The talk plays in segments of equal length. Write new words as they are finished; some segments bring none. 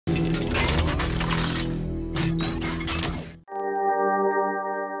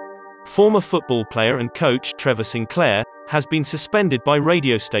Former football player and coach Trevor Sinclair has been suspended by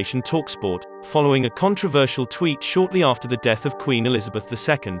radio station TalkSport, following a controversial tweet shortly after the death of Queen Elizabeth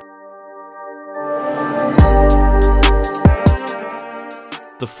II.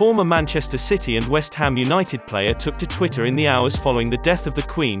 The former Manchester City and West Ham United player took to Twitter in the hours following the death of the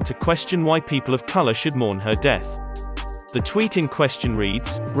Queen to question why people of colour should mourn her death. The tweet in question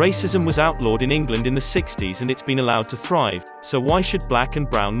reads, "Racism was outlawed in England in the 60s and it's been allowed to thrive, so why should black and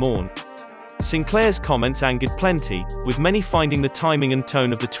brown mourn?" Sinclair's comments angered plenty, with many finding the timing and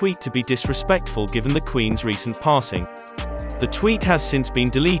tone of the tweet to be disrespectful given the Queen's recent passing. The tweet has since been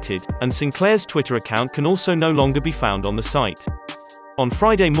deleted, and Sinclair's Twitter account can also no longer be found on the site. On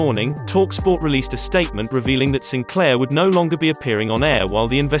Friday morning, TalkSport released a statement revealing that Sinclair would no longer be appearing on air while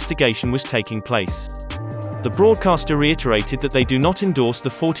the investigation was taking place. The broadcaster reiterated that they do not endorse the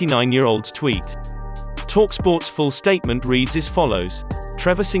 49-year-old's tweet. TalkSport's full statement reads as follows: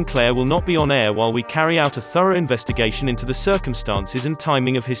 "Trevor Sinclair will not be on air while we carry out a thorough investigation into the circumstances and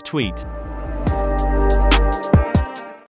timing of his tweet.